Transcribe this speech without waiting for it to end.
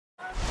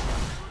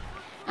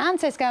And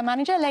CSKA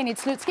manager Leonid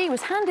Slutsky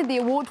was handed the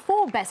award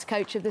for Best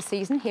Coach of the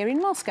season here in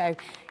Moscow.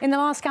 In the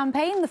last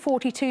campaign, the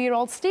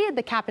 42-year-old steered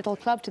the capital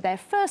club to their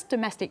first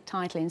domestic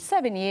title in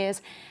 7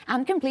 years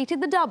and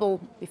completed the double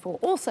before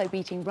also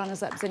beating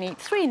runners-up Zenit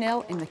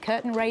 3-0 in the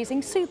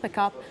curtain-raising Super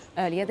Cup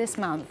earlier this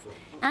month.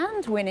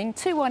 And winning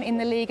 2-1 in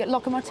the league at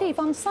Lokomotiv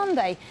on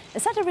Sunday. A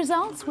set of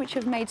results which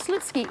have made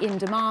Slutsky in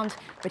demand,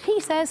 but he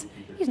says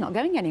he's not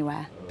going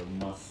anywhere.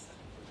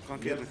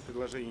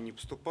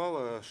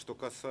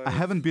 I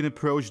haven't been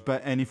approached by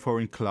any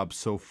foreign club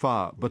so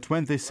far, but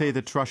when they say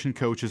that Russian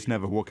coaches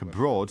never work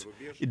abroad,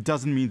 it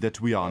doesn't mean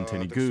that we aren't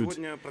any good.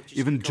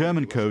 Even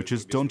German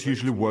coaches don't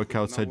usually work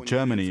outside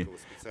Germany,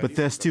 but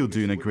they're still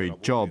doing a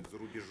great job.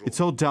 It's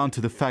all down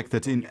to the fact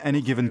that in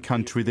any given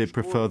country they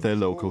prefer their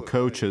local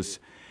coaches,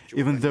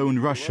 even though in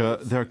Russia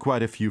there are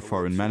quite a few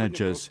foreign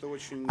managers.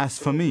 As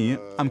for me,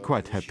 I'm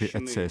quite happy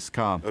at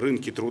CSKA.